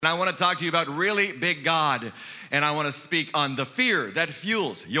And I want to talk to you about really big God. And I want to speak on the fear that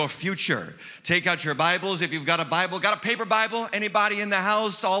fuels your future. Take out your Bibles. If you've got a Bible, got a paper Bible? Anybody in the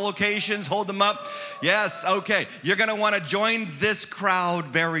house, all locations, hold them up. Yes, okay. You're going to want to join this crowd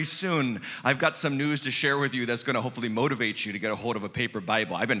very soon. I've got some news to share with you that's going to hopefully motivate you to get a hold of a paper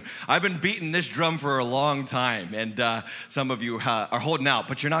Bible. I've been beating this drum for a long time, and some of you are holding out,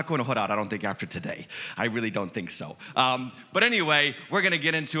 but you're not going to hold out, I don't think, after today. I really don't think so. But anyway, we're going to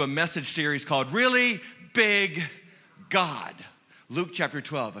get into a message series called Really Big God. Luke chapter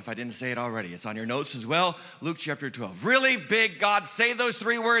 12, if I didn't say it already. It's on your notes as well. Luke chapter 12. Really big God. Say those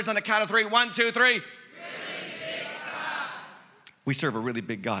three words on the count of three. 1, 2, 3. Really big God. We serve a really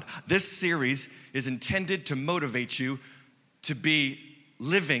big God. This series is intended to motivate you to be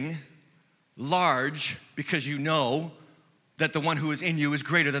living large because you know that the one who is in you is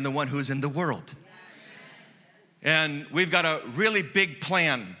greater than the one who is in the world. And we've got a really big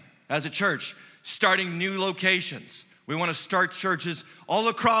plan as a church, starting new locations. We want to start churches all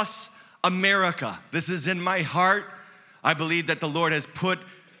across America. This is in my heart. I believe that the Lord has put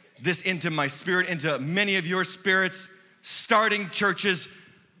this into my spirit, into many of your spirits. Starting churches,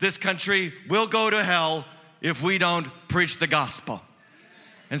 this country will go to hell if we don't preach the gospel.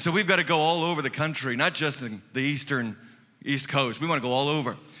 And so we've got to go all over the country, not just in the East Coast. We want to go all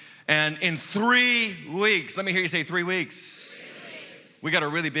over. And in 3 weeks, let me hear you say 3 weeks. We got a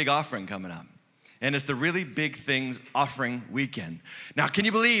really big offering coming up. And it's the Really Big Things Offering Weekend. Now, can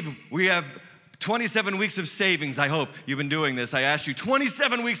you believe we have 27 weeks of savings? I hope you've been doing this. I asked you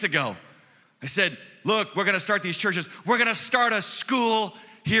 27 weeks ago. I said, look, we're going to start these churches. We're going to start a school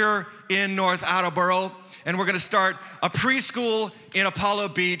here in North Attleboro. And we're going to start a preschool in Apollo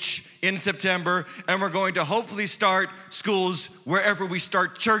Beach in September. And we're going to hopefully start schools wherever we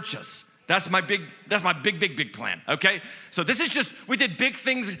start churches. That's my big plan, okay? So this is just, we did big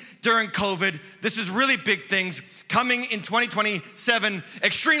things during COVID. This is really big things coming in 2027,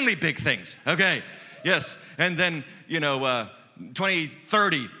 extremely big things, okay? Yes, and then,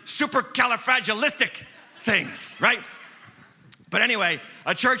 2030, supercalifragilistic things, right? But anyway,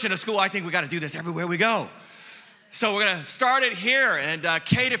 a church and a school, I think we got to do this everywhere we go. So we're going to start it here, and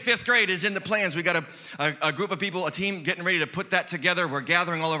K to 5th grade is in the plans. We got a group of people, a team getting ready to put that together. We're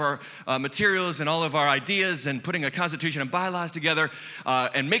gathering all of our materials and all of our ideas and putting a constitution and bylaws together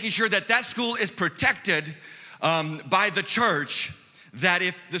and making sure that that school is protected by the church, that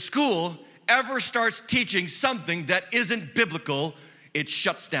if the school ever starts teaching something that isn't biblical, it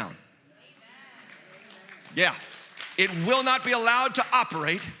shuts down. Yeah, it will not be allowed to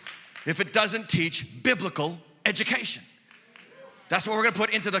operate if it doesn't teach biblical education. That's what we're going to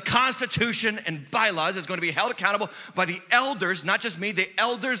put into the Constitution and bylaws. It's going to be held accountable by the elders, not just me, the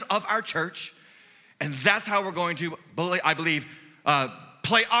elders of our church. And that's how we're going to, I believe,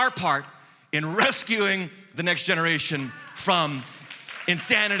 play our part in rescuing the next generation from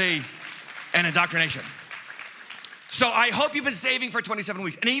insanity and indoctrination. So I hope you've been saving for 27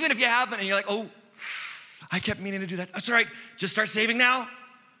 weeks. And even if you haven't and you're like, oh, I kept meaning to do that. That's all right. Just start saving now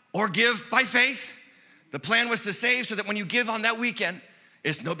or give by faith. The plan was to save so that when you give on that weekend,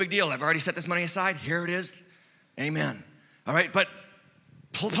 it's no big deal. I've already set this money aside. Here it is. Amen. All right, but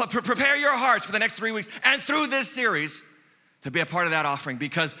prepare your hearts for the next 3 weeks and through this series to be a part of that offering,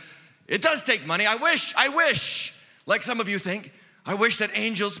 because it does take money. I wish, like some of you think, I wish that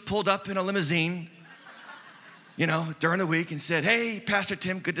angels pulled up in a limousine, during the week and said, hey, Pastor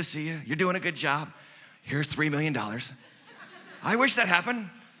Tim, good to see you. You're doing a good job. Here's $3 million. I wish that happened.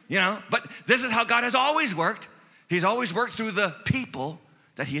 But this is how God has always worked. He's always worked through the people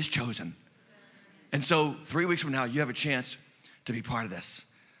that he has chosen. And so 3 weeks from now, you have a chance to be part of this.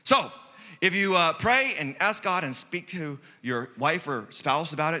 So if you pray and ask God and speak to your wife or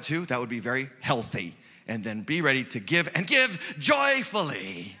spouse about it too, that would be very healthy. And then be ready to give, and give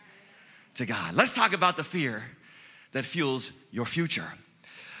joyfully to God. Let's talk about the fear that fuels your future.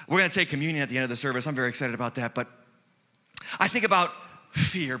 We're going to take communion at the end of the service. I'm very excited about that. But I think about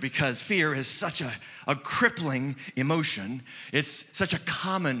fear because fear is such a crippling emotion. It's such a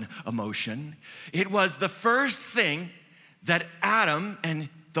common emotion. It was the first thing that Adam and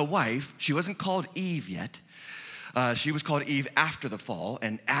the wife, she wasn't called Eve yet. She was called Eve after the fall,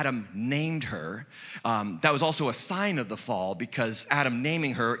 and Adam named her. That was also a sign of the fall, because Adam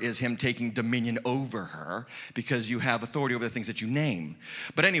naming her is him taking dominion over her, because you have authority over the things that you name.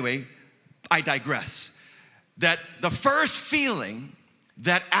 But anyway, I digress. That the first feeling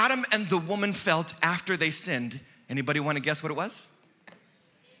that Adam and the woman felt after they sinned, anybody want to guess what it was?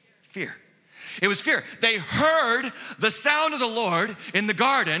 Fear. It was fear. They heard the sound of the Lord in the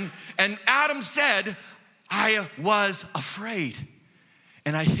garden, and Adam said, I was afraid.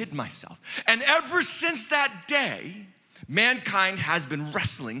 and I hid myself. And ever since that day, mankind has been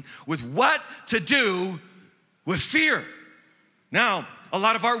wrestling with what to do with fear. Now, a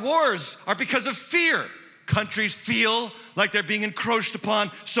lot of our wars are because of fear. Countries feel like they're being encroached upon,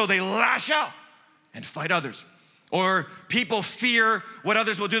 so they lash out and fight others. Or people fear what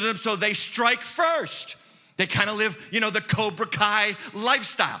others will do to them, so they strike first. They kind of live, the Cobra Kai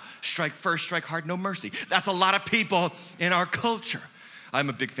lifestyle. Strike first, strike hard, no mercy. That's a lot of people in our culture. I'm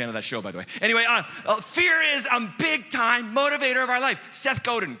a big fan of that show, by the way. Anyway, fear is a big-time motivator of our life. Seth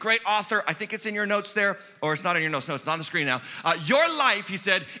Godin, great author. I think it's in your notes there, or it's not in your notes. No, it's on the screen now. Your life, he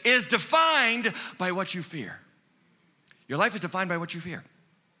said, is defined by what you fear. Your life is defined by what you fear.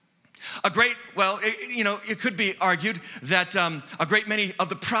 It could be argued that a great many of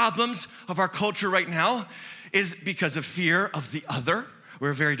the problems of our culture right now is because of fear of the other. We're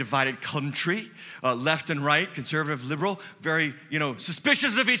a very divided country, left and right, conservative, liberal, very,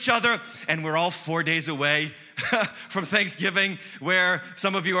 suspicious of each other. And we're all 4 days away from Thanksgiving, where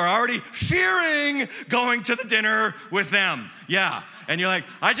some of you are already fearing going to the dinner with them. Yeah. And you're like,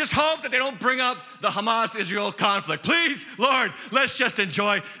 I just hope that they don't bring up the Hamas-Israel conflict. Please, Lord, let's just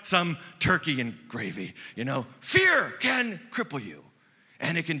enjoy some turkey and gravy. Fear can cripple you,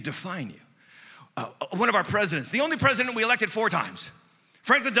 and it can define you. One of our presidents, the only president we elected 4 times,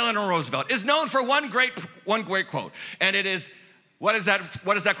 Franklin Delano Roosevelt, is known for one great quote, and it is, what is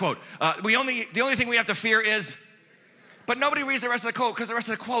that quote? The only thing we have to fear is, but nobody reads the rest of the quote, because the rest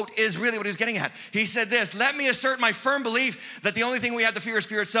of the quote is really what he's getting at. He said this: let me assert my firm belief that the only thing we have to fear is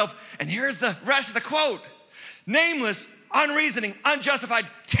fear itself. And here's the rest of the quote: nameless, unreasoning, unjustified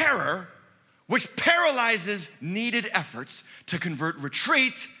terror, which paralyzes needed efforts to convert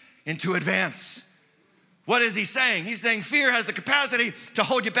retreat into advance. What is he saying? He's saying fear has the capacity to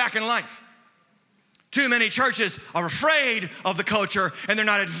hold you back in life. Too many churches are afraid of the culture, and they're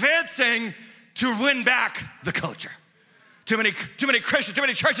not advancing to win back the culture. Too many Christians, too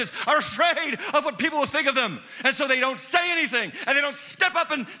many churches are afraid of what people will think of them. And so they don't say anything, and they don't step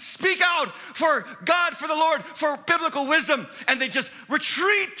up and speak out for God, for the Lord, for biblical wisdom. And they just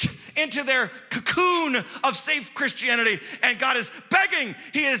retreat into their cocoon of safe Christianity. And God is begging,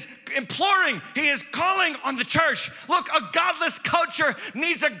 he is imploring, he is calling on the church. Look, a godless culture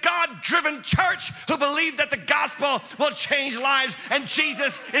needs a God-driven church who believe that the gospel will change lives, and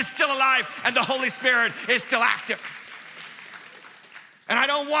Jesus is still alive, and the Holy Spirit is still active. And I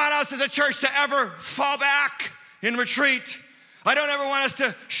don't want us as a church to ever fall back in retreat. I don't ever want us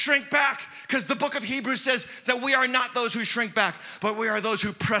to shrink back, because the book of Hebrews says that we are not those who shrink back, but we are those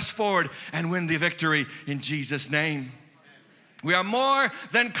who press forward and win the victory in Jesus' name. We are more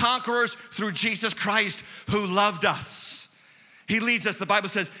than conquerors through Jesus Christ, who loved us. He leads us, the Bible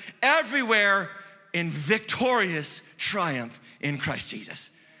says, everywhere in victorious triumph in Christ Jesus.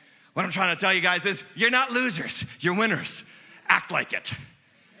 What I'm trying to tell you guys is, you're not losers, you're winners. Act like it,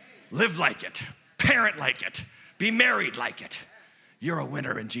 live like it, parent like it, be married like it. You're a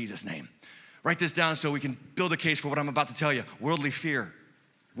winner in Jesus' name. Write this down so we can build a case for what I'm about to tell you. Worldly fear,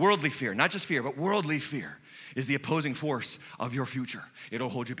 not just fear, but worldly fear is the opposing force of your future. It'll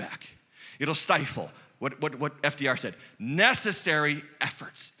hold you back. It'll stifle what FDR said, necessary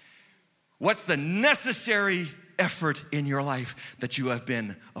efforts. What's the necessary effort in your life that you have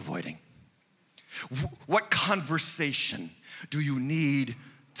been avoiding? What conversation do you need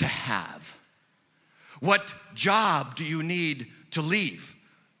to have? What job do you need to leave?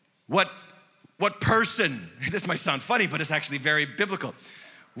 What person, this might sound funny, but it's actually very biblical.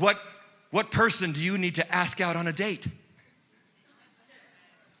 What person do you need to ask out on a date?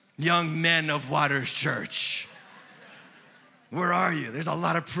 Young men of Waters Church. Where are you? There's a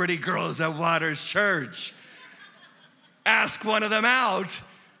lot of pretty girls at Waters Church. Ask one of them out.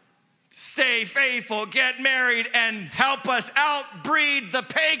 Stay faithful, get married, and help us outbreed the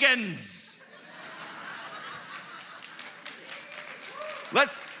pagans.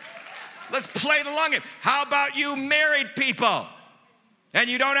 Let's play the long game. How about you married people, and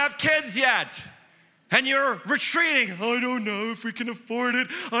you don't have kids yet, and you're retreating? I don't know if we can afford it.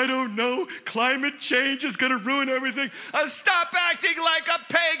 I don't know. Climate change is gonna ruin everything. Stop acting like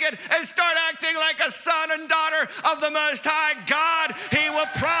a pagan and start acting like a son and daughter of the Most High God. He will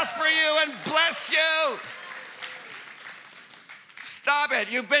prosper you and bless you. Stop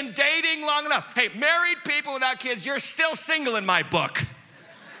it. You've been dating long enough. Hey, married people without kids, you're still single in my book.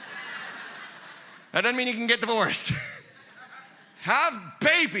 That doesn't mean you can get divorced. Have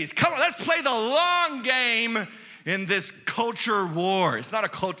babies. Come on, let's play the long game in this culture war. It's not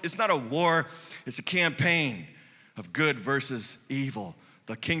a war, it's a campaign of good versus evil.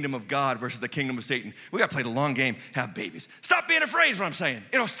 the kingdom of God versus the kingdom of Satan. We got to play the long game, have babies. Stop being afraid is what I'm saying.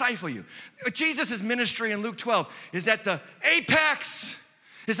 It'll stifle you. Jesus' ministry in Luke 12 is at the apex.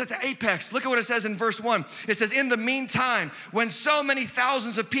 It's at the apex. Look at what it says in verse 1. It says, in the meantime, when so many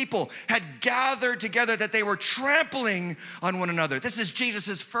thousands of people had gathered together that they were trampling on one another. This is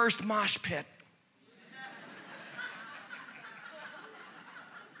Jesus' first mosh pit.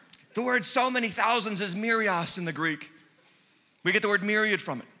 The word so many thousands is myrios in the Greek. We get the word myriad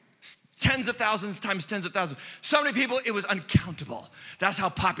from it. Tens of thousands times tens of thousands. So many people, it was uncountable. That's how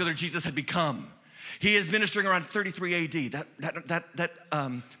popular Jesus had become. He is ministering around 33 AD. That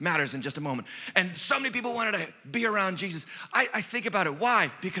matters in just a moment. And so many people wanted to be around Jesus. I think about it. Why?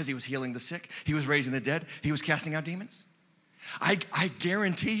 Because he was healing the sick. He was raising the dead. He was casting out demons. I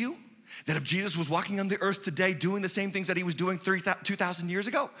guarantee you that if Jesus was walking on the earth today doing the same things that he was doing 2,000 years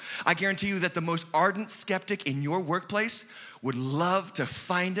ago, I guarantee you that the most ardent skeptic in your workplace would love to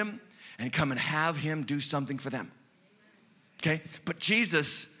find him and come and have him do something for them. Okay? But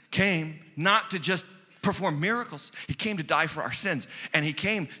Jesus came not to just perform miracles. He came to die for our sins. And he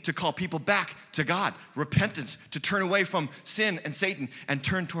came to call people back to God, repentance, to turn away from sin and Satan and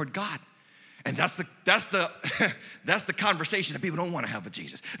turn toward God. And that's the conversation that people don't want to have with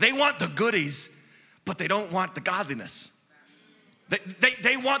Jesus. They want the goodies, but they don't want the godliness.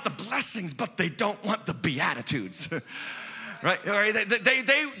 They want the blessings, but they don't want the beatitudes. Right?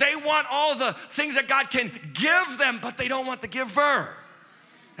 They want all the things that God can give them, but they don't want the giver.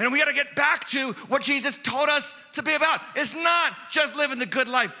 And we got to get back to what Jesus told us to be about. It's not just living the good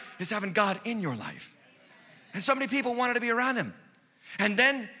life. It's having God in your life. And so many people wanted to be around him. And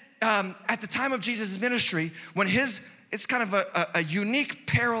then at the time of Jesus' ministry, when it's kind of a unique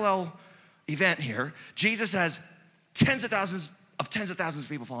parallel event here. Jesus has tens of thousands of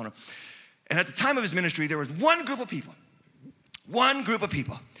people following him. And at the time of his ministry, there was one group of people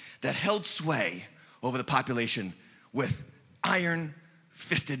that held sway over the population with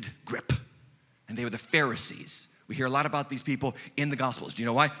iron-fisted grip. And they were the Pharisees. We hear a lot about these people in the Gospels. Do you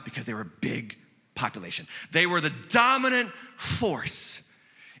know why? Because they were a big population. They were the dominant force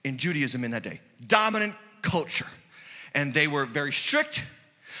in Judaism in that day. Dominant culture. And they were very strict.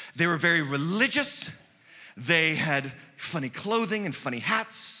 They were very religious. They had funny clothing and funny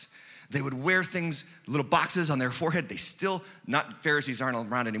hats. They would wear things, little boxes on their forehead. Pharisees aren't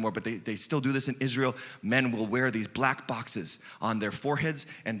around anymore, but they still do this in Israel. Men will wear these black boxes on their foreheads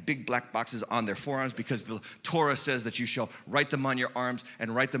and big black boxes on their forearms because the Torah says that you shall write them on your arms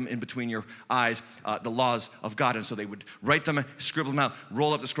and write them in between your eyes, the laws of God. And so they would write them, scribble them out,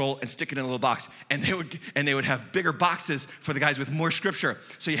 roll up the scroll and stick it in a little box. And they would have bigger boxes for the guys with more scripture.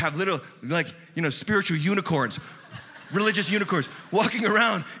 So you have little, spiritual unicorns, religious unicorns walking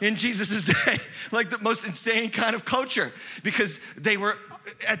around in Jesus' day, like the most insane kind of culture, because they were,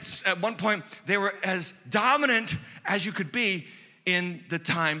 at one point, they were as dominant as you could be in the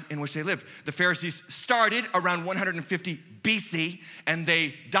time in which they lived. The Pharisees started around 150 BC, and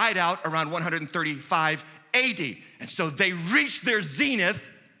they died out around 135 AD. And so they reached their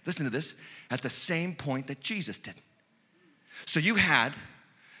zenith, listen to this, at the same point that Jesus did. So you had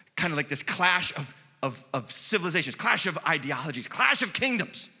kind of like this clash of civilizations, clash of ideologies, clash of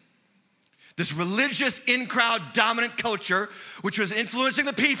kingdoms. This religious in-crowd dominant culture, which was influencing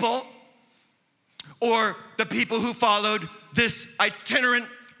the people, or the people who followed this itinerant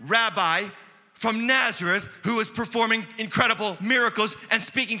rabbi from Nazareth who was performing incredible miracles and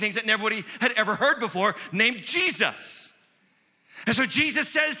speaking things that nobody had ever heard before, named Jesus. And so Jesus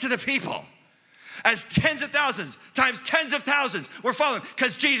says to the people, as tens of thousands times tens of thousands were following,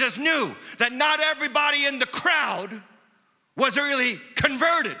 because Jesus knew that not everybody in the crowd was really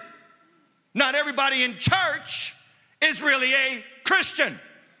converted. Not everybody in church is really a Christian.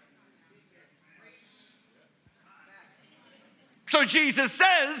 So Jesus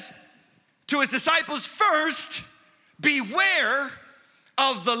says to his disciples, first, beware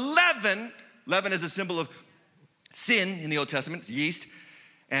of the leaven. Leaven is a symbol of sin in the Old Testament. It's yeast.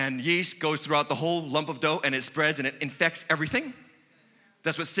 And yeast goes throughout the whole lump of dough and it spreads and it infects everything.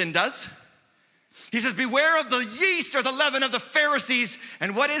 That's what sin does. He says, beware of the yeast or the leaven of the Pharisees.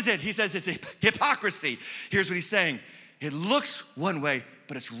 And what is it? He says it's hypocrisy. Here's what he's saying. It looks one way,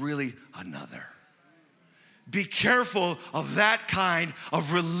 but it's really another. Be careful of that kind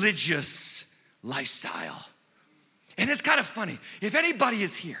of religious lifestyle. And it's kind of funny. If anybody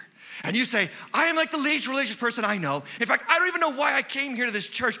is here and you say, I am like the least religious person I know. In fact, I don't even know why I came here to this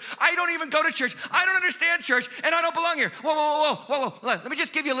church. I don't even go to church. I don't understand church, and I don't belong here. Whoa. Let me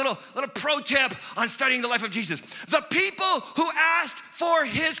just give you a little pro tip on studying the life of Jesus. The people who asked for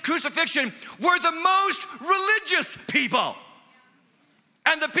his crucifixion were the most religious people.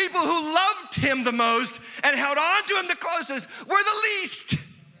 And the people who loved him the most and held on to him the closest were the least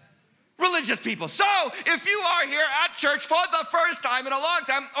religious people. So if you are here at church for the first time in a long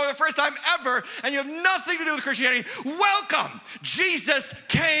time, or the first time ever, and you have nothing to do with Christianity, welcome. Jesus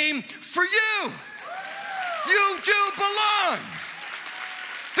came for you. You do belong.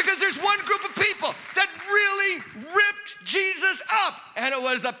 Because there's one group of people that really ripped Jesus up, and it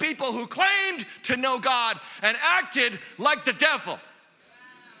was the people who claimed to know God and acted like the devil.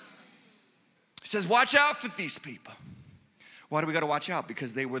 He says, watch out for these people. Why do we got to watch out?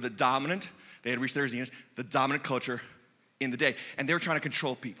 Because they were the dominant, they had reached their zenith, the dominant culture in the day. And they were trying to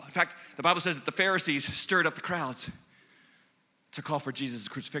control people. In fact, the Bible says that the Pharisees stirred up the crowds to call for Jesus'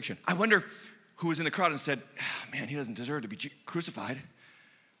 crucifixion. I wonder who was in the crowd and said, man, he doesn't deserve to be crucified.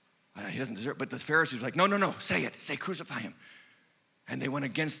 He doesn't deserve, but the Pharisees were like, no, say it, say crucify him. And they went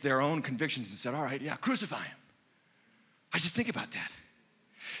against their own convictions and said, all right, yeah, crucify him. I just think about that.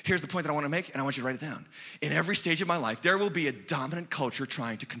 Here's the point that I want to make, and I want you to write it down. In every stage of my life, there will be a dominant culture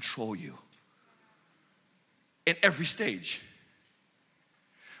trying to control you. In every stage.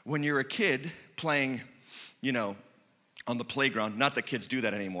 When you're a kid playing, on the playground, not that kids do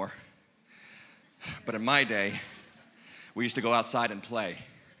that anymore, but in my day, we used to go outside and play.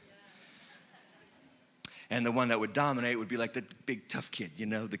 And the one that would dominate would be like the big tough kid,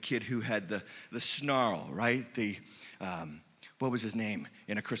 the kid who had the snarl, right? What was his name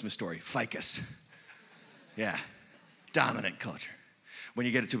in A Christmas Story? Ficus. Yeah, dominant culture. When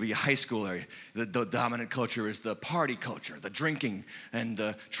you get to be a high schooler, the dominant culture is the party culture, the drinking and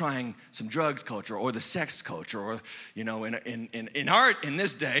the trying some drugs culture, or the sex culture, or in art in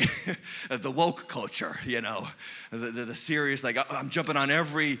this day, the woke culture. The serious, like I'm jumping on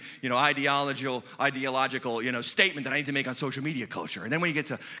every ideological statement that I need to make on social media culture. And then when you get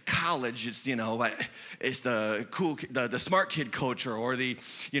to college, it's the cool, the smart kid culture, or the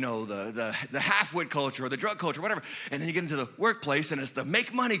half-wit culture, or the drug culture, whatever. And then you get into the workplace, and it's the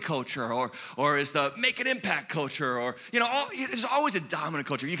make money culture, or is the make an impact culture, or there's always a dominant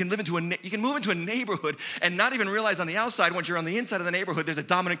culture. You can move into a neighborhood and not even realize on the outside, once you're on the inside of the neighborhood, there's a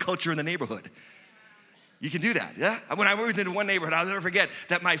dominant culture in the neighborhood. You can do that, yeah? When I moved into one neighborhood, I'll never forget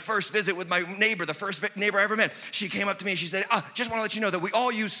that my first visit with my neighbor, the first neighbor I ever met, she came up to me and she said, just want to let you know that we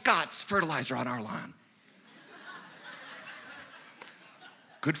all use Scott's fertilizer on our lawn.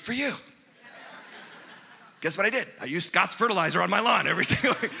 Good for you. Guess what I did? I used Scott's fertilizer on my lawn every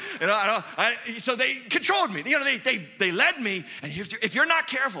single week. So they controlled me. They led me. And if you're not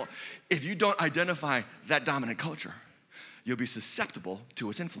careful, if you don't identify that dominant culture, you'll be susceptible to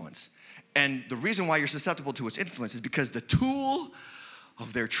its influence. And the reason why you're susceptible to its influence is because the tool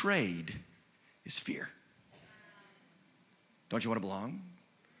of their trade is fear. Don't you want to belong?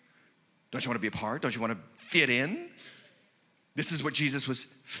 Don't you want to be a part? Don't you want to fit in? This is what Jesus was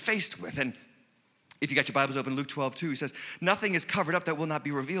faced with. And if you got your Bibles open, Luke 12:2, he says, nothing is covered up that will not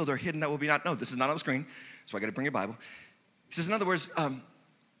be revealed, or hidden that will be not known. This is not on the screen, so I got to bring your Bible. He says, in other words,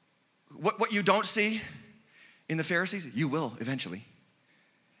 what you don't see in the Pharisees, you will eventually.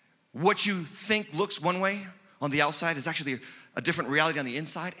 What you think looks one way on the outside is actually a different reality on the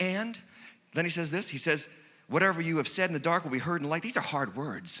inside. And then he says this, he says, whatever you have said in the dark will be heard in the light. These are hard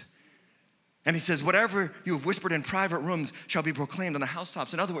words. And he says, whatever you have whispered in private rooms shall be proclaimed on the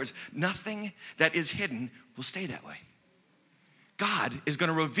housetops. In other words, nothing that is hidden will stay that way. God is going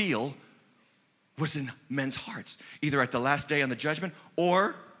to reveal what's in men's hearts, either at the last day on the judgment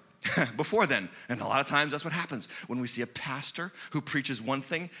or before then. And a lot of times that's what happens when we see a pastor who preaches one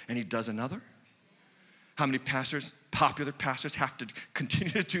thing and he does another. How many popular pastors have to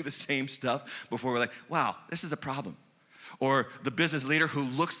continue to do the same stuff before we're like, wow, this is a problem. Or the business leader who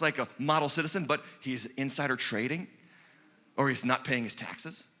looks like a model citizen, but he's insider trading, or he's not paying his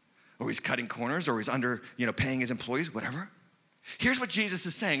taxes, or he's cutting corners, or he's paying his employees, whatever. Here's what Jesus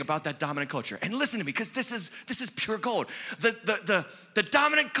is saying about that dominant culture. And listen to me, because this is pure gold. The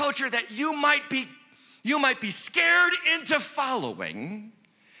dominant culture that you might be scared into following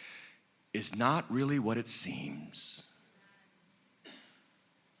is not really what it seems.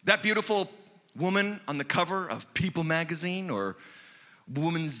 That beautiful woman on the cover of People magazine or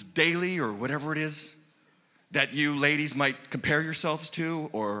Woman's Daily or whatever it is that you ladies might compare yourselves to,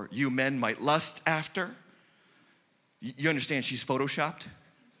 or you men might lust after, you understand she's photoshopped?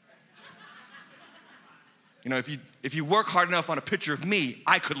 If you work hard enough on a picture of me,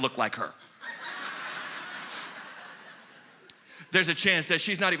 I could look like her. There's a chance that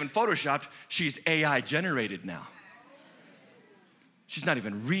she's not even photoshopped, she's AI generated now. She's not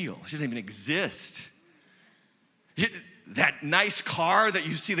even real. She doesn't even exist. That nice car that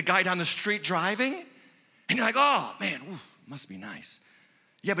you see the guy down the street driving, and you're like, oh man, must be nice.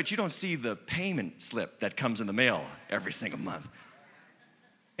 Yeah, but you don't see the payment slip that comes in the mail every single month.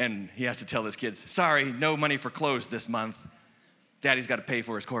 And he has to tell his kids, sorry, no money for clothes this month. Daddy's got to pay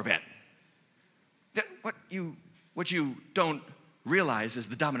for his Corvette. What you don't realize is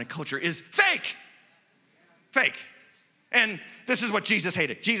the dominant culture is fake. Fake. And this is what Jesus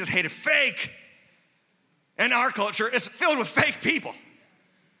hated. Jesus hated fake. And our culture is filled with fake people.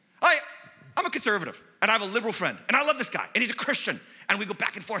 I'm a conservative, and I have a liberal friend, and I love this guy, and he's a Christian, and we go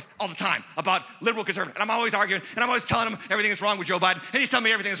back and forth all the time about liberal conservative, and I'm always arguing, and I'm always telling him everything is wrong with Joe Biden, and he's telling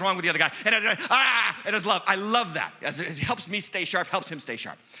me everything is wrong with the other guy, and it's love. I love that. It helps me stay sharp, helps him stay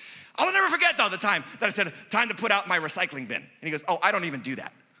sharp. I'll never forget, though, the time that I said, time to put out my recycling bin. And he goes, oh, I don't even do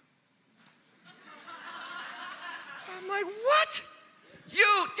that. I'm like, what?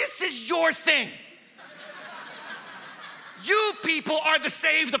 This is your thing. You people are the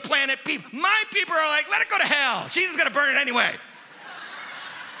save the planet people. My people are like, let it go to hell. Jesus is gonna burn it anyway.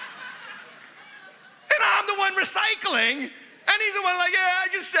 And I'm the one recycling, and he's the one like, yeah, I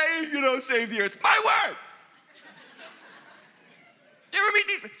just say, save the earth. My word. You ever meet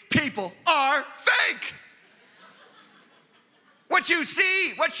these people are fake. What you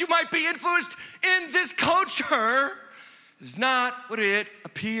see, what you might be influenced in this culture is not what it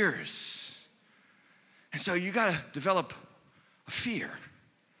appears. And so you gotta develop a fear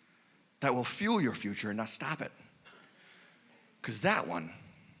that will fuel your future and not stop it. Because that one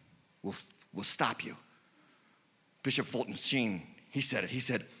will stop you. Bishop Fulton Sheen, he said it. He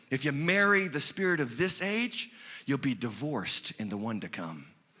said, if you marry the spirit of this age, you'll be divorced in the one to come.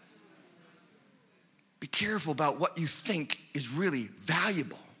 Be careful about what you think is really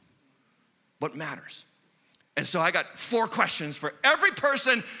valuable, what matters. And so I got 4 questions for every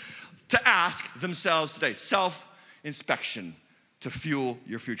person to ask themselves today. Self-inspection to fuel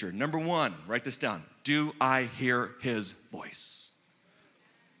your future. Number 1, write this down. Do I hear his voice?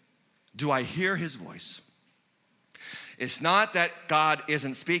 Do I hear his voice? It's not that God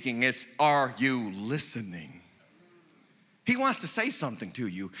isn't speaking, it's are you listening? He wants to say something to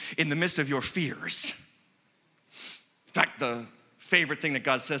you in the midst of your fears. In fact, the favorite thing that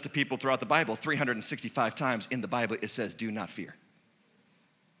God says to people throughout the Bible, 365 times in the Bible, it says, do not fear.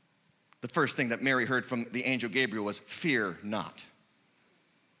 The first thing that Mary heard from the angel Gabriel was, fear not.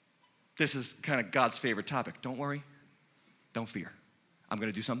 This is kind of God's favorite topic. Don't worry, don't fear. I'm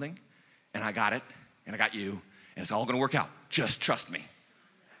gonna do something, and I got it, and I got you, and it's all gonna work out. Just trust me.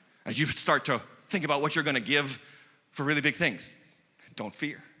 As you start to think about what you're gonna give for really big things, don't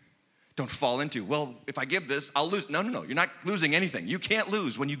fear. Don't fall into, well, if I give this, I'll lose. No, you're not losing anything. You can't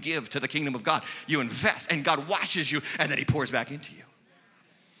lose when you give to the kingdom of God. You invest, and God watches you, and then he pours back into you.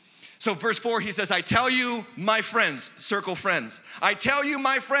 So verse 4, he says, I tell you, my friends, circle friends. I tell you,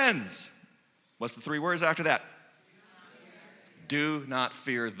 my friends. What's the 3 words after that? Do not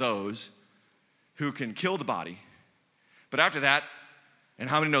fear those who can kill the body. But after that, and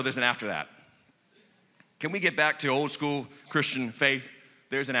how many know there's an after that? Can we get back to old school Christian faith?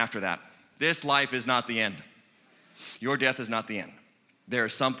 There's an after that. This life is not the end. Your death is not the end. There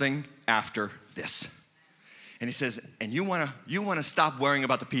is something after this. And he says, and you wanna stop worrying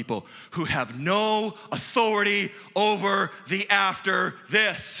about the people who have no authority over the after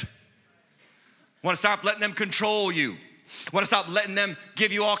this. Want to stop letting them control you. Want to stop letting them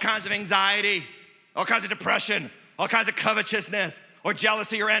give you all kinds of anxiety, all kinds of depression, all kinds of covetousness, or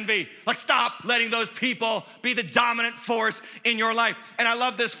jealousy or envy. Like, stop letting those people be the dominant force in your life. And I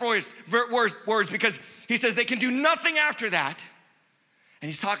love this words because he says they can do nothing after that. And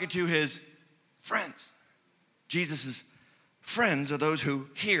he's talking to his friends. Jesus' friends are those who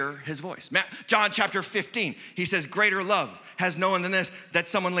hear his voice. John chapter 15, he says, greater love has no one than this, that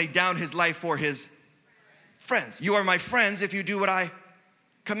someone laid down his life for his friends. You are my friends if you do what I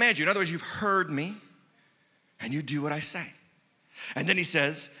command you. In other words, you've heard me and you do what I say. And then he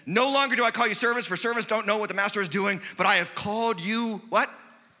says, no longer do I call you servants, for servants don't know what the master is doing, but I have called you, what?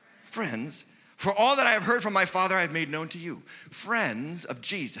 Friends. For all that I have heard from my Father, I have made known to you. Friends of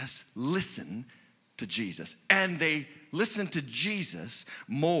Jesus listen to Jesus. And they listen to Jesus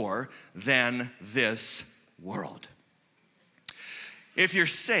more than this world. If you're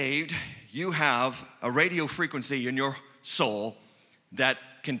saved, you have a radio frequency in your soul that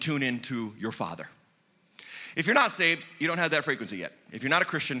can tune into your Father. If you're not saved, you don't have that frequency yet. If you're not a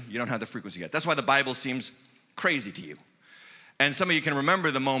Christian, you don't have the frequency yet. That's why the Bible seems crazy to you. And some of you can remember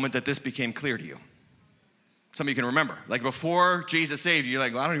the moment that this became clear to you. Some of you can remember. Like before Jesus saved you, you're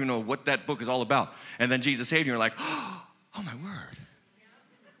like, well, I don't even know what that book is all about. And then Jesus saved you, you're like, oh my word.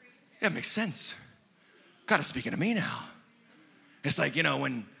 That makes sense. God is speaking to me now. It's like,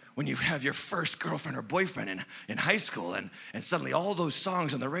 when when you have your first girlfriend or boyfriend in high school and suddenly all those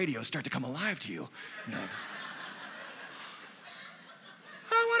songs on the radio start to come alive to you. You're like,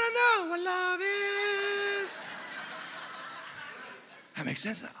 I wanna know what love is. That makes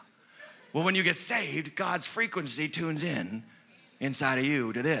sense now. Well, when you get saved, God's frequency tunes in inside of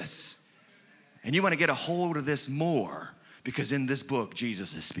you to this. And you want to get a hold of this more because in this book,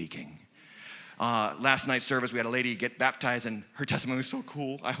 Jesus is speaking. Last night's service, we had a lady get baptized, and her testimony was so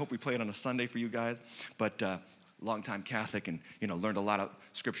cool. I hope we play it on a Sunday for you guys. But longtime Catholic, and learned a lot of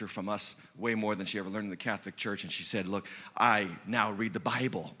scripture from us, way more than she ever learned in the Catholic Church. And she said, "Look, I now read the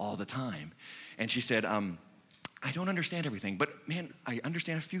Bible all the time." And she said, "I don't understand everything, but man, I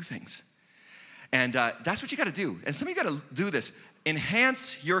understand a few things." And that's what you got to do. And some of you got to do this.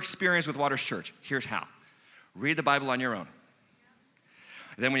 Enhance your experience with Waters Church. Here's how: read the Bible on your own.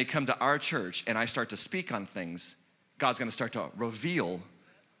 Then when you come to our church and I start to speak on things, God's going to start to reveal,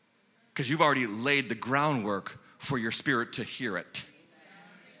 because you've already laid the groundwork for your spirit to hear it.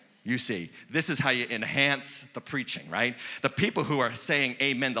 You see, this is how you enhance the preaching, right? The people who are saying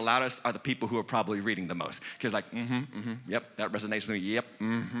amen the loudest are the people who are probably reading the most. Because like, yep, that resonates with me, yep,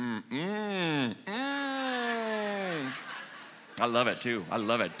 I love it too, I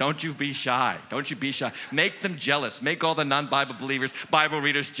love it. Don't you be shy, don't you be shy. Make them jealous, make all the non-Bible believers, Bible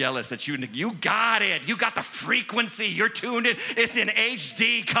readers jealous that you got it, you got the frequency, you're tuned in, it's in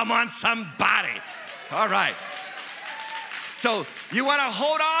HD, come on somebody. All right. So you want to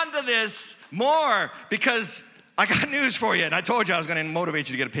hold on to this more because I got news for you. And I told you I was going to motivate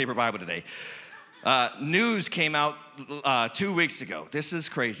you to get a paper Bible today. News came out 2 weeks ago. This is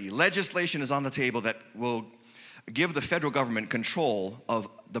crazy. Legislation is on the table that will give the federal government control of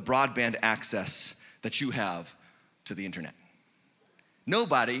the broadband access that you have to the internet.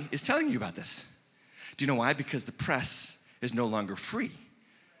 Nobody is telling you about this. Do you know why? Because the press is no longer free.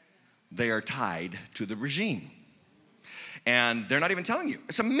 They are tied to the regime. And they're not even telling you.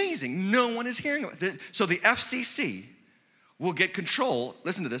 It's amazing. No one is hearing about it. So the FCC will get control,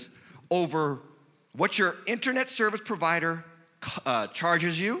 listen to this, over what your internet service provider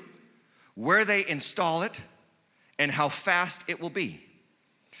charges you, where they install it, and how fast it will be.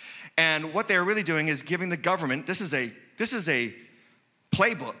 And what they're really doing is giving the government, this is a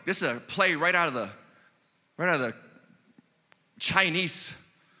playbook. This is a play right out of the Chinese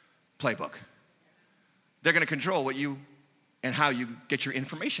playbook. They're going to control what you and how you get your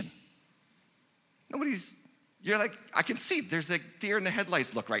information. You're like, I can see there's a deer in the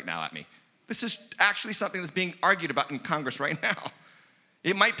headlights look right now at me. This is actually something that's being argued about in Congress right now.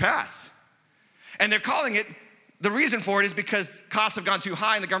 It might pass. And they're calling it, the reason for it is because costs have gone too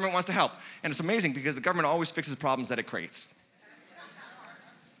high and the government wants to help. And it's amazing because the government always fixes problems that it creates.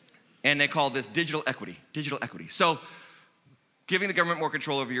 And they call this digital equity. So giving the government more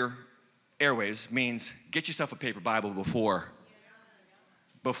control over your airways means get yourself a paper Bible before.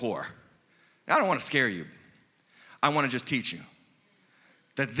 I don't want to scare you. I want to just teach you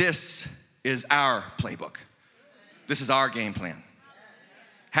that this is our playbook. This is our game plan.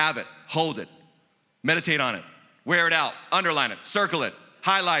 Have it, hold it, meditate on it, wear it out, underline it, circle it,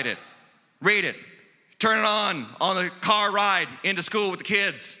 highlight it, read it, turn it on the car ride into school with the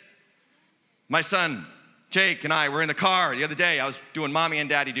kids. My son, Jake, and I were in the car the other day. I was doing mommy and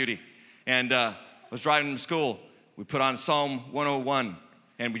daddy duty. And I was driving him to school. We put on Psalm 101,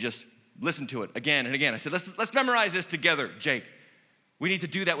 and we just listened to it again and again. I said, let's memorize this together, Jake. We need to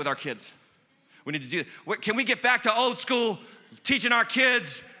do that with our kids. We need to do that. Can we get back to old school, teaching our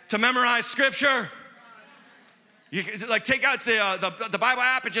kids to memorize scripture? You like take out the Bible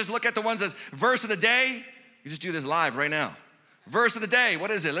app and just look at the ones that's verse of the day. You just do this live right now. Verse of the day, what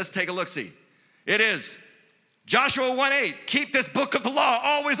is it? Let's take a look-see. It is Joshua 1:8, keep this book of the law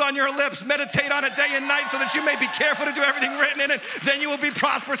always on your lips. Meditate on it day and night so that you may be careful to do everything written in it. Then you will be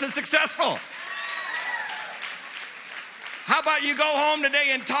prosperous and successful. How about you go home today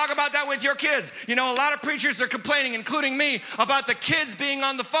and talk about that with your kids? A lot of preachers are complaining, including me, about the kids being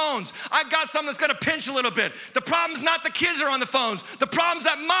on the phones. I got something that's going to pinch a little bit. The problem's not the kids are on the phones. The problem's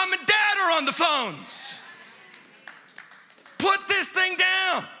that mom and dad are on the phones. Put this thing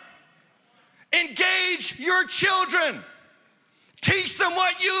down. Engage your children. Teach them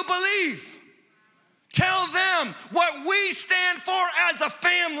what you believe. Tell them what we stand for as a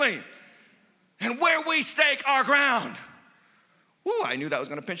family and where we stake our ground. Ooh, I knew that was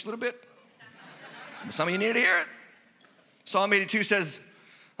going to pinch a little bit. Some of you need to hear it. Psalm 82 says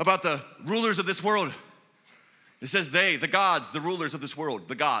about the rulers of this world. It says they, the gods, the rulers of this world,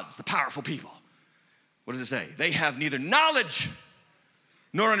 the gods, the powerful people. What does it say? They have neither knowledge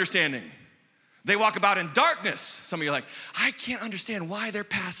nor understanding. They walk about in darkness. Some of you are like, I can't understand why they're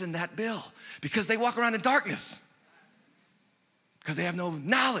passing that bill. Because they walk around in darkness. Because they have no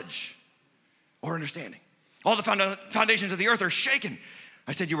knowledge or understanding. All the foundations of the earth are shaken.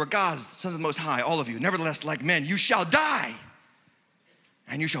 I said, you are gods, sons of the Most High, all of you. Nevertheless, like men, you shall die.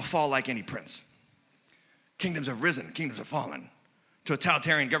 And you shall fall like any prince. Kingdoms have risen, kingdoms have fallen.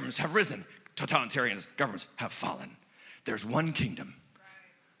 Totalitarian governments have risen. Totalitarian governments have fallen. There's one kingdom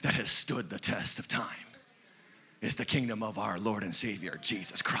that has stood the test of time. It's the kingdom of our Lord and Savior,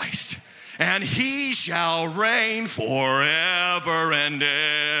 Jesus Christ. And he shall reign forever and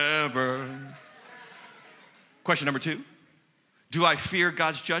ever. Question number 2. Do I fear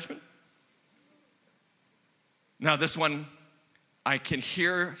God's judgment? Now this one, I can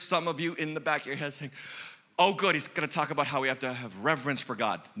hear some of you in the back of your head saying, oh good, he's gonna talk about how we have to have reverence for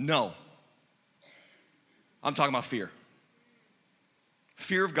God. No, I'm talking about fear.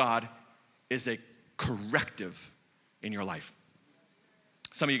 Fear of God is a corrective in your life.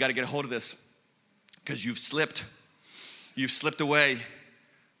 Some of you gotta get a hold of this because you've slipped away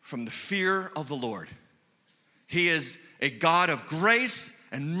from the fear of the Lord. He is a God of grace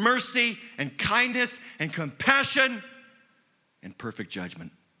and mercy and kindness and compassion and perfect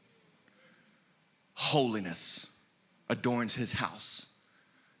judgment. Holiness adorns his house.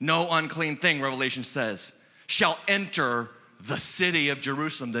 No unclean thing, Revelation says, shall enter the city of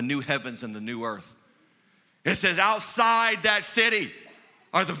Jerusalem, the new heavens and the new earth. It says outside that city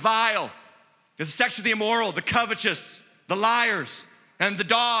are the vile, the sexually immoral, the covetous, the liars, and the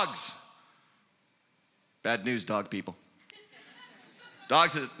dogs. Bad news, dog people.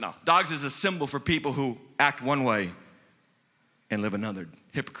 Dogs is a symbol for people who act one way and live another,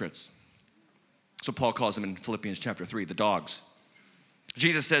 hypocrites. So Paul calls them in Philippians chapter 3, the dogs.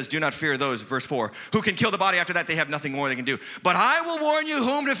 Jesus says, do not fear those, verse 4, who can kill the body. After that, they have nothing more they can do. But I will warn you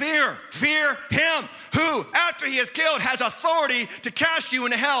whom to fear. Fear him who, after he is killed, has authority to cast you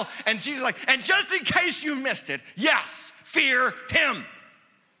into hell. And Jesus is like, and just in case you missed it, yes, fear him.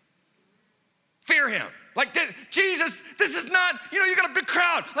 Fear him. Like Jesus, this is not, you got a big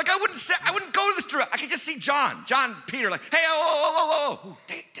crowd. Like I wouldn't go to this direct. I could just see John, Peter, like, hey, oh,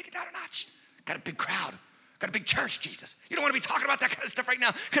 take it down a notch. Got a big crowd. Got a big church, Jesus. You don't want to be talking about that kind of stuff right now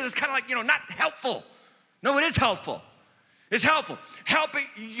because it's kind of like, not helpful. No, it is helpful. It's helpful.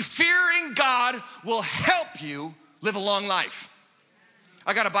 Fearing God will help you live a long life.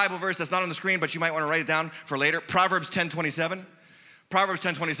 I got a Bible verse that's not on the screen, but you might want to write it down for later. Proverbs 10:27. Proverbs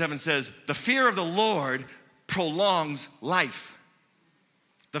 10:27 says, the fear of the Lord prolongs life.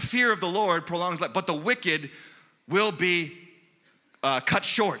 The fear of the Lord prolongs life, but the wicked will be cut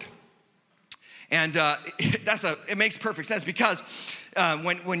short. And it makes perfect sense because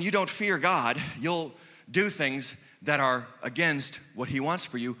when you don't fear God, you'll do things that are against what he wants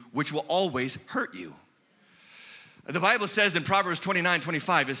for you, which will always hurt you. The Bible says in Proverbs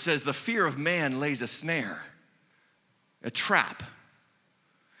 29:25, it says, the fear of man lays a snare, a trap.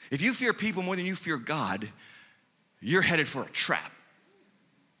 If you fear people more than you fear God, you're headed for a trap.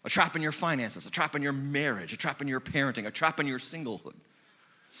 A trap in your finances, a trap in your marriage, a trap in your parenting, a trap in your singlehood.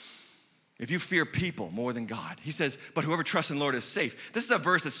 If you fear people more than God. He says, but whoever trusts in the Lord is safe. This is a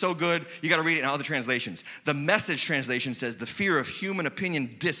verse that's so good, you got to read it in other translations. The Message translation says, the fear of human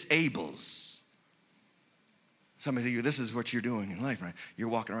opinion disables. Some of you, this is what you're doing in life, right? You're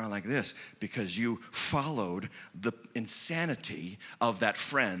walking around like this because you followed the insanity of that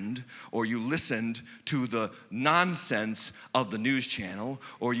friend, or you listened to the nonsense of the news channel,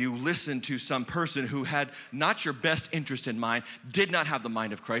 or you listened to some person who had not your best interest in mind, did not have the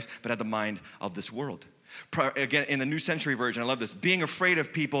mind of Christ, but had the mind of this world. Again, in the New Century Version, I love this. Being afraid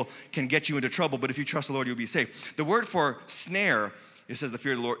of people can get you into trouble, but if you trust the Lord, you'll be safe. The word for snare, it says the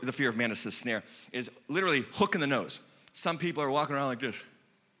fear of the Lord, the fear of man, it says snare, is literally hook in the nose. Some people are walking around like this.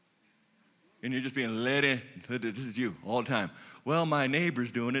 And you're just being led in. This is you all the time. Well, my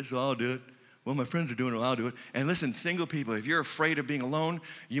neighbor's doing it, so I'll do it. Well, my friends are doing it, so I'll do it. And listen, single people, if you're afraid of being alone,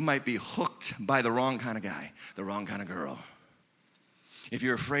 you might be hooked by the wrong kind of guy, the wrong kind of girl. If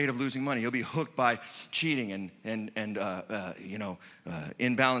you're afraid of losing money, you'll be hooked by cheating and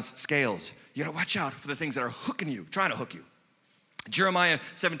imbalanced scales. You gotta watch out for the things that are hooking you, trying to hook you. Jeremiah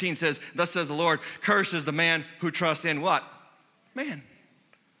 17 says, thus says the Lord, cursed is the man who trusts in what? Man.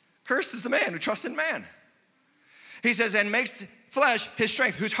 Cursed is the man who trusts in man. He says, and makes flesh his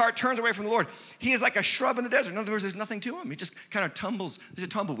strength, whose heart turns away from the Lord. He is like a shrub in the desert. In other words, there's nothing to him. He just kind of tumbles. He's a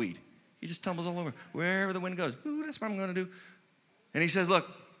tumbleweed. He just tumbles all over. Wherever the wind goes, ooh, that's what I'm going to do. And he says, look,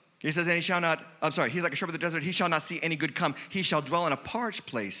 he says, and he shall not, he's like a shrub of the desert. He shall not see any good come. He shall dwell in a parched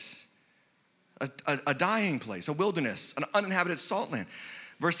place, a dying place, a wilderness, an uninhabited salt land.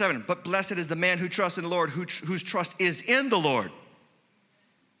 Verse 7, but blessed is the man who trusts in the Lord, whose trust is in the Lord.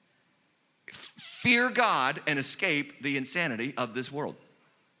 Fear God and escape the insanity of this world.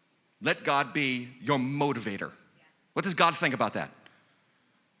 Let God be your motivator. What does God think about that?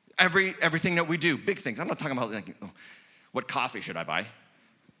 Everything that we do, big things. I'm not talking about like, what coffee should I buy?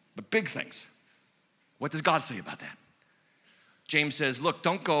 But big things. What does God say about that? James says, look,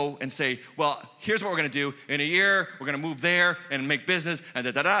 don't go and say, well, here's what we're gonna do. In a year, we're gonna move there and make business and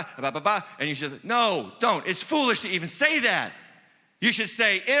da-da-da. And you should say, no, don't. It's foolish to even say that. You should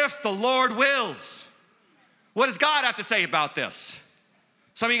say, if the Lord wills. What does God have to say about this?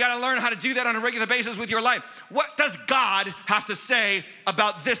 Some of you gotta learn how to do that on a regular basis with your life. What does God have to say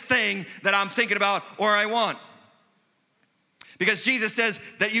about this thing that I'm thinking about or I want? Because Jesus says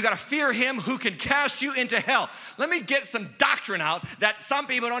that you gotta fear him who can cast you into hell. Let me get some doctrine out that some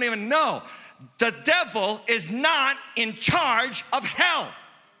people don't even know. The devil is not in charge of hell.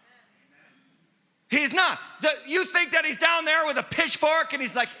 He's not. You think that he's down there with a pitchfork and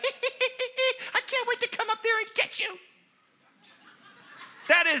he's like, I can't wait to come up there and get you.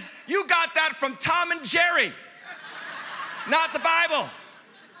 That is, you got that from Tom and Jerry, not the Bible.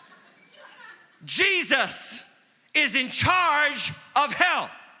 Jesus is in charge of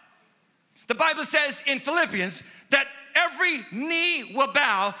hell. The Bible says in Philippians that every knee will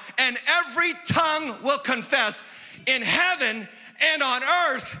bow and every tongue will confess in heaven and on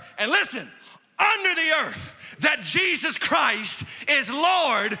earth, and listen, under the earth, that Jesus Christ is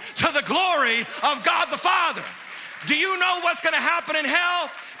Lord to the glory of God the Father. Do you know what's gonna happen in hell?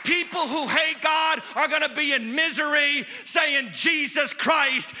 People who hate God are gonna be in misery saying Jesus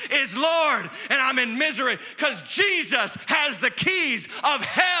Christ is Lord, and I'm in misery because Jesus has the keys of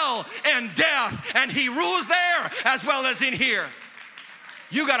hell and death, and he rules there as well as in here.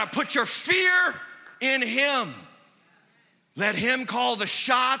 You gotta put your fear in him. Let him call the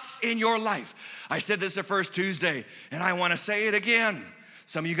shots in your life. I said this the first Tuesday, and I wanna say it again.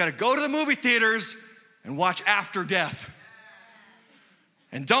 Some of you gotta go to the movie theaters and watch After Death.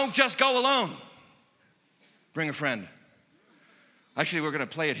 And don't just go alone. Bring a friend. Actually, we're gonna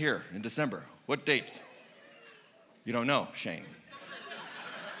play it here in December. What date? You don't know, Shane.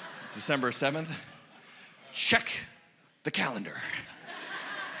 December 7th? Check the calendar.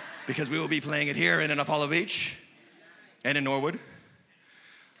 Because we will be playing it here in Apollo Beach and in Norwood.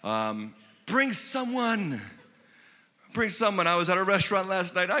 Bring someone. Bring someone. I was at a restaurant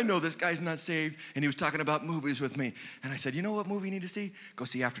last night. I know this guy's not saved, and he was talking about movies with me. And I said, you know what movie you need to see? Go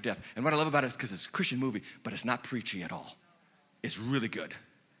see After Death. And what I love about it is because it's a Christian movie, but it's not preachy at all. It's really good.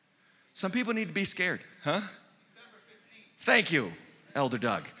 Some people need to be scared, huh? December 15th. Thank you, Elder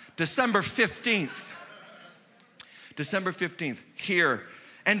Doug. December 15th. December 15th, here.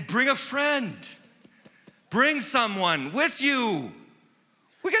 And bring a friend. Bring someone with you.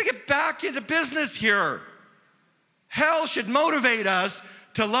 We gotta get back into business here. Hell should motivate us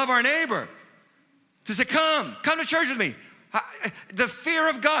to love our neighbor. To say, come to church with me. The fear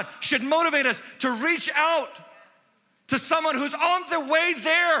of God should motivate us to reach out to someone who's on their way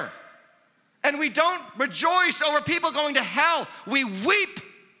there. And we don't rejoice over people going to hell. We weep.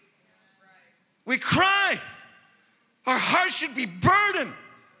 We cry. Our hearts should be burdened.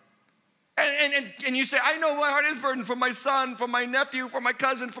 And you say, I know my heart is burdened for my son, for my nephew, for my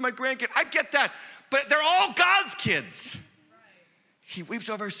cousin, for my grandkid. I get that. But they're all God's kids. He weeps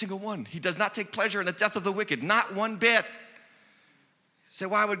over every single one. He does not take pleasure in the death of the wicked, not one bit. So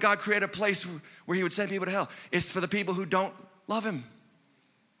why would God create a place where he would send people to hell? It's for the people who don't love him.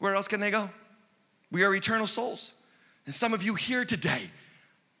 Where else can they go? We are eternal souls. And some of you here today,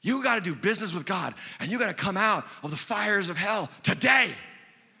 you got to do business with God, and you got to come out of the fires of hell today.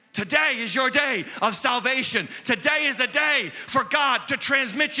 Today is your day of salvation. Today is the day for God to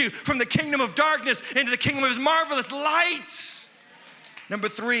transmit you from the kingdom of darkness into the kingdom of his marvelous light. Number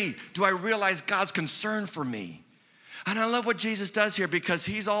 3, do I realize God's concern for me? And I love what Jesus does here because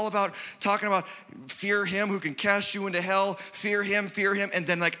he's all about talking about fear him who can cast you into hell, fear him. And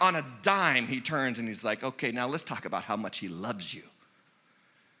then like on a dime, he turns and he's like, okay, now let's talk about how much he loves you.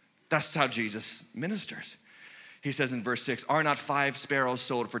 That's how Jesus ministers. He says in verse 6, are not 5 sparrows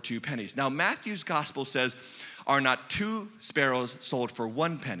sold for 2 pennies? Now Matthew's gospel says, are not 2 sparrows sold for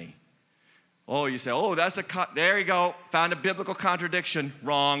 1 penny? Oh, you say, oh, there you go. Found a biblical contradiction.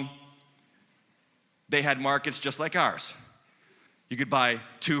 Wrong. They had markets just like ours. You could buy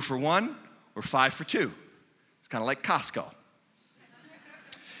 2 for 1 or 5 for 2. It's kind of like Costco.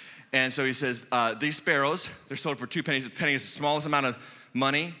 And so he says, these sparrows, they're sold for 2 pennies. A penny is the smallest amount of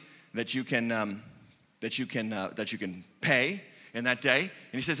money that you can pay in that day. And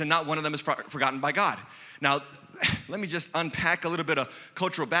he says, and not one of them is forgotten by God. Now, let me just unpack a little bit of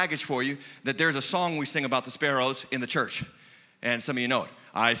cultural baggage for you, that there's a song we sing about the sparrows in the church. And some of you know it.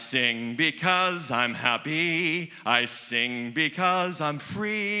 I sing because I'm happy. I sing because I'm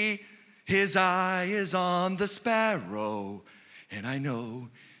free. His eye is on the sparrow, and I know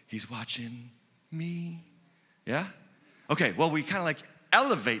he's watching me. Yeah? Okay, well, we kind of like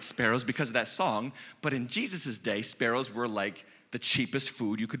elevate sparrows because of that song, but in Jesus' day, sparrows were like the cheapest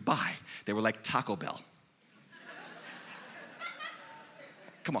food you could buy. They were like Taco Bell.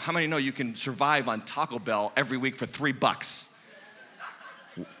 Come on, how many know you can survive on Taco Bell every week for $3?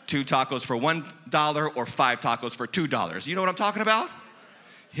 2 tacos for $1 or 5 tacos for $2. You know what I'm talking about?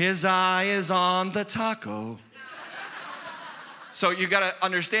 His eye is on the taco. So you got to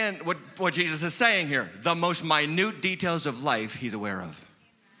understand what Jesus is saying here. The most minute details of life he's aware of.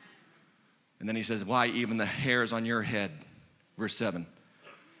 And then he says, why even the hairs on your head, verse 7,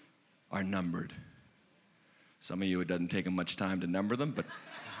 are numbered. Some of you, it doesn't take them much time to number them, but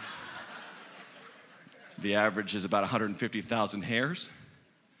the average is about 150,000 hairs.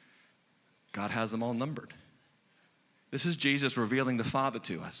 God has them all numbered. This is Jesus revealing the Father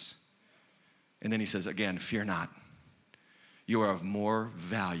to us. And then he says, again, fear not. You are of more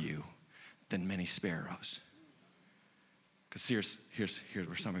value than many sparrows. Because here's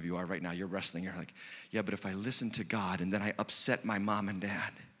where some of you are right now. You're wrestling. You're like, yeah, but if I listen to God and then I upset my mom and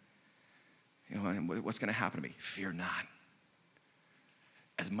dad, you know, what's going to happen to me? Fear not.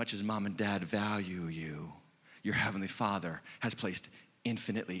 As much as mom and dad value you, your heavenly Father has placed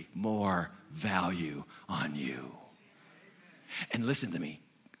infinitely more value on you. And listen to me.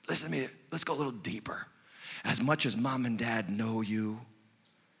 Let's go a little deeper. As much as mom and dad know you,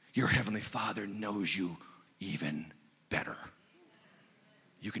 your heavenly Father knows you even better.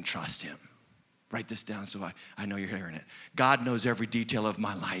 You can trust him. Write this down so I know you're hearing it. God knows every detail of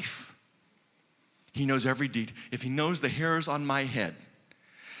my life. He knows every detail. If he knows the hairs on my head,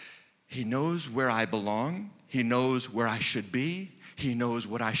 he knows where I belong. He knows where I should be. He knows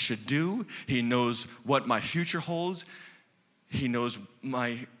what I should do. He knows what my future holds. He knows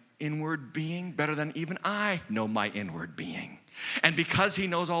my inward being better than even I know my inward being. And because he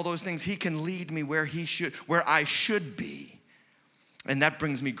knows all those things, he can lead me where I should be. And that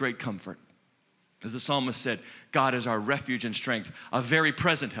brings me great comfort. As the psalmist said, God is our refuge and strength, a very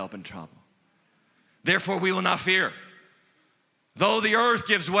present help in trouble. Therefore we will not fear. Though the earth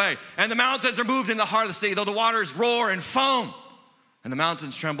gives way and the mountains are moved in the heart of the sea, though the waters roar and foam and the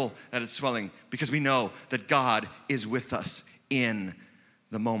mountains tremble at its swelling, because we know that God is with us in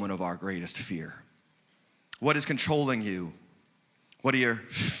the moment of our greatest fear. What is controlling you? What are you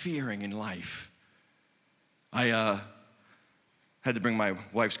fearing in life? I had to bring my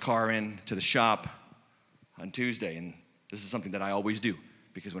wife's car in to the shop on Tuesday, and this is something that I always do,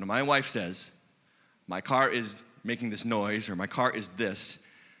 because when my wife says, my car is making this noise, or my car is this,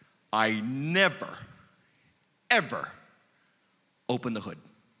 I never, ever open the hood.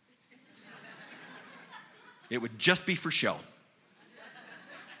 It would just be for show.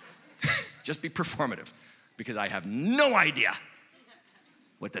 Just be performative, because I have no idea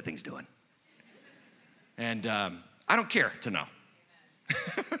what that thing's doing. And I don't care to know.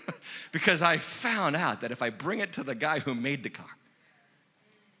 Because I found out that if I bring it to the guy who made the car,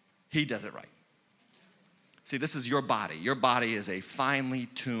 he does it right. See, this is your body. Your body is a finely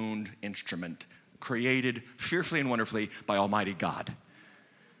tuned instrument created fearfully and wonderfully by Almighty God.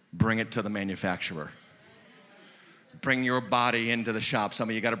 Bring it to the manufacturer. Bring your body into the shop. Some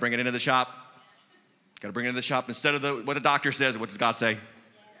of you got to bring it into the shop. Got to bring it into the shop. Instead of what the doctor says, what does God say?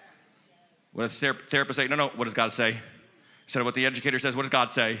 What does the therapist say? No, what does God say? Instead of what the educator says, what does God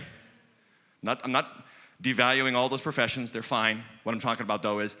say? I'm not devaluing all those professions. They're fine. What I'm talking about,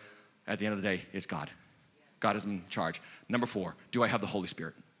 though, is at the end of the day, it's God. God is in charge. Number 4, do I have the Holy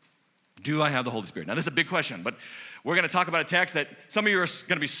Spirit? Do I have the Holy Spirit? Now, this is a big question, but we're going to talk about a text that some of you are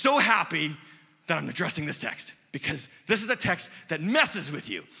going to be so happy that I'm addressing this text, because this is a text that messes with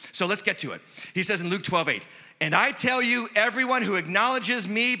you. So let's get to it. He says in Luke 12:8, and I tell you, everyone who acknowledges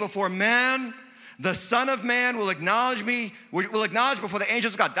me before men, the Son of Man will acknowledge before the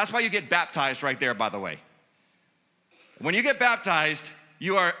angels of God. That's why you get baptized right there, by the way. When you get baptized,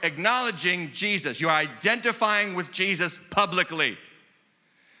 you are acknowledging Jesus. You are identifying with Jesus publicly.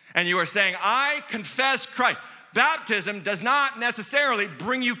 And you are saying, I confess Christ. Baptism does not necessarily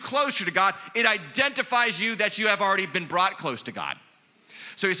bring you closer to God. It identifies you that you have already been brought close to God.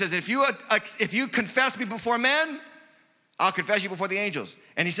 So he says, if you confess me before men, I'll confess you before the angels.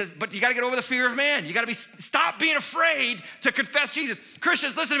 And he says, but you got to get over the fear of man. You got to stop being afraid to confess Jesus.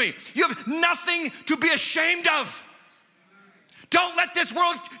 Christians, listen to me. You have nothing to be ashamed of. Don't let this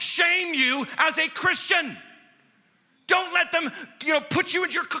world shame you as a Christian. Don't let them, put you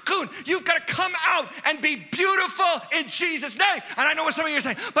in your cocoon. You've got to come out and be beautiful in Jesus' name. And I know what some of you are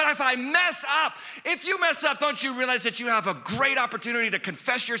saying, but if you mess up, don't you realize that you have a great opportunity to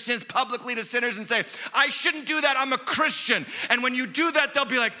confess your sins publicly to sinners and say, I shouldn't do that, I'm a Christian. And when you do that, they'll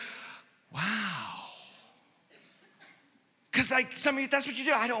be like, wow. Because some of you, that's what you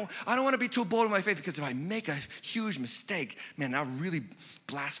do. I don't want to be too bold in my faith, because if I make a huge mistake, man, I really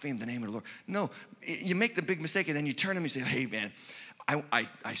blaspheme the name of the Lord. No, you make the big mistake and then you turn to him and say, hey, man,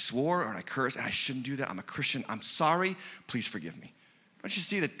 I swore or I cursed and I shouldn't do that. I'm a Christian. I'm sorry. Please forgive me. Don't you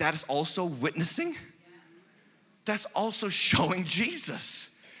see that is also witnessing? That's also showing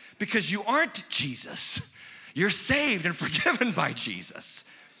Jesus, because you aren't Jesus. You're saved and forgiven by Jesus.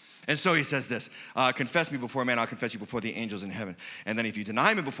 And so he says this, confess me before men, I'll confess you before the angels in heaven. And then if you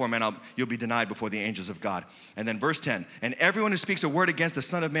deny me before men, you'll be denied before the angels of God. And then verse 10, and everyone who speaks a word against the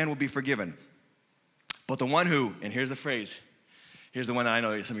Son of Man will be forgiven. But the one who, and here's the phrase, here's the one that I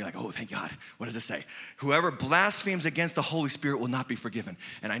know some of you are like, oh, thank God. What does it say? Whoever blasphemes against the Holy Spirit will not be forgiven.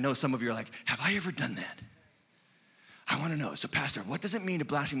 And I know some of you are like, have I ever done that? I want to know. So Pastor, what does it mean to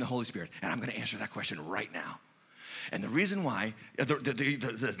blaspheme the Holy Spirit? And I'm going to answer that question right now. And the reason why,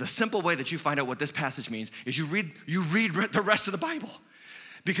 the simple way that you find out what this passage means is you read the rest of the Bible,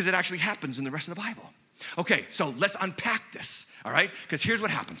 because it actually happens in the rest of the Bible. Okay, so let's unpack this, all right? Because here's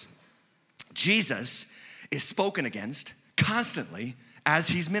what happens. Jesus is spoken against constantly as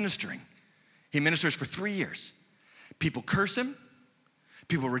he's ministering. He ministers for 3 years. People curse him.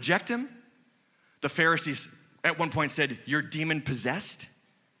 People reject him. The Pharisees at one point said, you're demon possessed.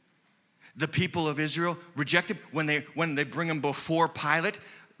 The people of Israel reject him. When they bring him before Pilate,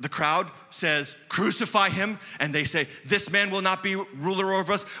 the crowd says, crucify him. And they say, this man will not be ruler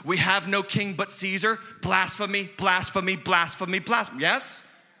over us. We have no king but Caesar. Blasphemy, blasphemy, blasphemy, blasphemy. Yes?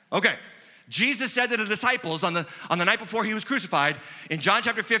 Okay. Jesus said to the disciples on the night before he was crucified, in John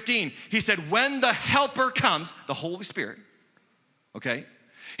chapter 15, he said, when the helper comes, the Holy Spirit, okay?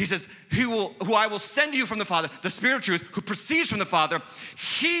 He says, who I will send you from the Father, the Spirit of truth, who proceeds from the Father,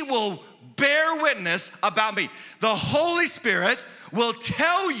 he will bear witness about me. The Holy Spirit will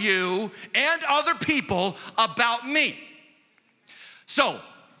tell you and other people about me. So,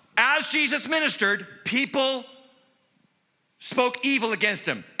 as Jesus ministered, people spoke evil against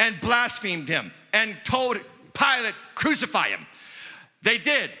him and blasphemed him and told Pilate, crucify him. They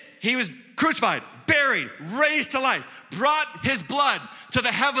did. He was crucified, buried, raised to life, brought his blood to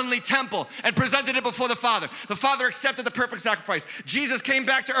the heavenly temple and presented it before the Father. The Father accepted the perfect sacrifice. Jesus came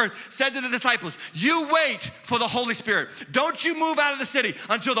back to earth, said to the disciples, you wait for the Holy Spirit. Don't you move out of the city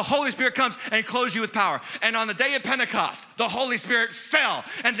until the Holy Spirit comes and clothes you with power. And on the day of Pentecost, the Holy Spirit fell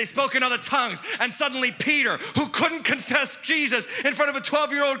and they spoke in other tongues. And suddenly Peter, who couldn't confess Jesus in front of a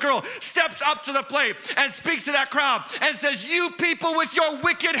 12-year-old girl, steps up to the plate and speaks to that crowd and says, you people with your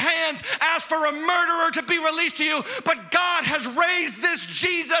wicked hands ask for a murderer to be released to you, but God has raised this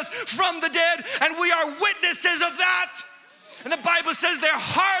Jesus from the dead, and we are witnesses of that. And the Bible says their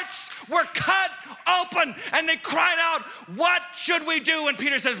hearts were cut open and they cried out, what should we do? And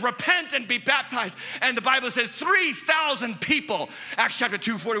Peter says, repent and be baptized. And the Bible says 3,000 people, Acts chapter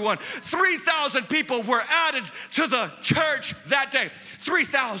 2:41, 3,000 people were added to the church that day.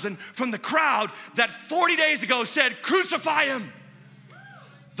 3,000 from the crowd that 40 days ago said, crucify him.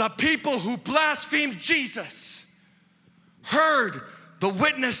 The people who blasphemed Jesus heard the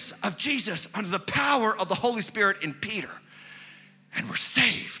witness of Jesus under the power of the Holy Spirit in Peter and were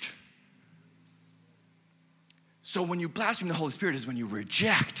saved. So when you blaspheme the Holy Spirit is when you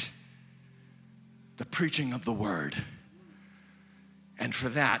reject the preaching of the word. And for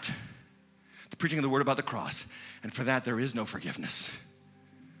that, the preaching of the word about the cross, and for that there is no forgiveness.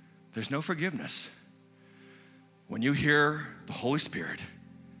 There's no forgiveness. When you hear the Holy Spirit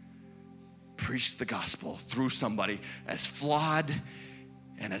preach the gospel through somebody as flawed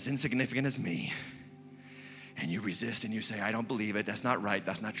and as insignificant as me, and you resist and you say, I don't believe it, that's not right,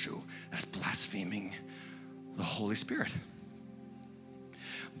 that's not true, that's blaspheming the Holy Spirit.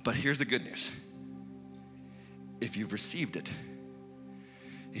 But here's the good news. If you've received it,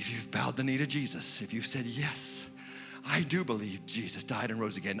 if you've bowed the knee to Jesus, if you've said, yes, I do believe Jesus died and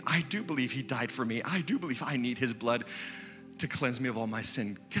rose again, I do believe he died for me, I do believe I need his blood to cleanse me of all my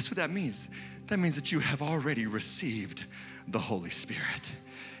sin. Guess what that means? That means that you have already received the Holy Spirit,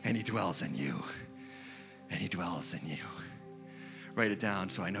 and he dwells in you, and he dwells in you. Write it down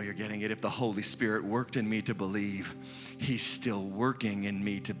so I know you're getting it. If the Holy Spirit worked in me to believe, he's still working in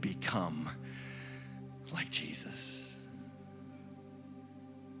me to become like Jesus.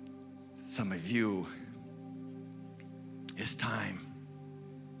 Some of you, it's time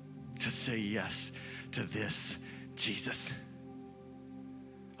to say yes to this Jesus.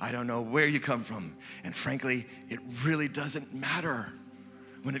 I don't know where you come from. And frankly, it really doesn't matter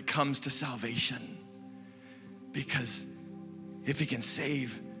when it comes to salvation. Because if he can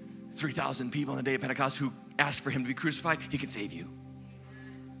save 3,000 people on the day of Pentecost who asked for him to be crucified, he can save you.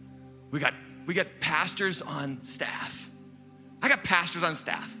 We got pastors on staff. I got pastors on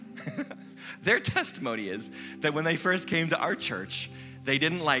staff. Their testimony is that when they first came to our church, they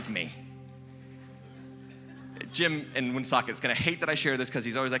didn't like me. Jim in Woonsocket's gonna hate that I share this because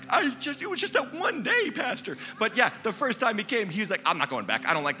he's always like, it was just that one day, Pastor. But yeah, the first time he came, he was like, I'm not going back.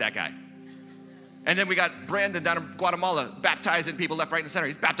 I don't like that guy. And then we got Brandon down in Guatemala baptizing people left, right, and center.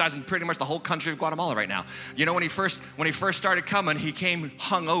 He's baptizing pretty much the whole country of Guatemala right now. You know, when he first started coming, he came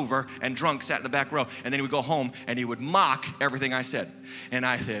hungover and drunk, sat in the back row, and then he would go home and he would mock everything I said. And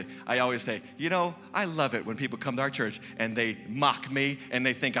I always say, you know, I love it when people come to our church and they mock me and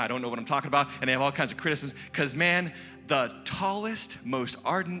they think I don't know what I'm talking about and they have all kinds of criticisms. Because man, the tallest, most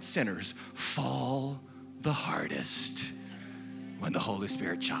ardent sinners fall the hardest when the Holy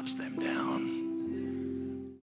Spirit chops them down.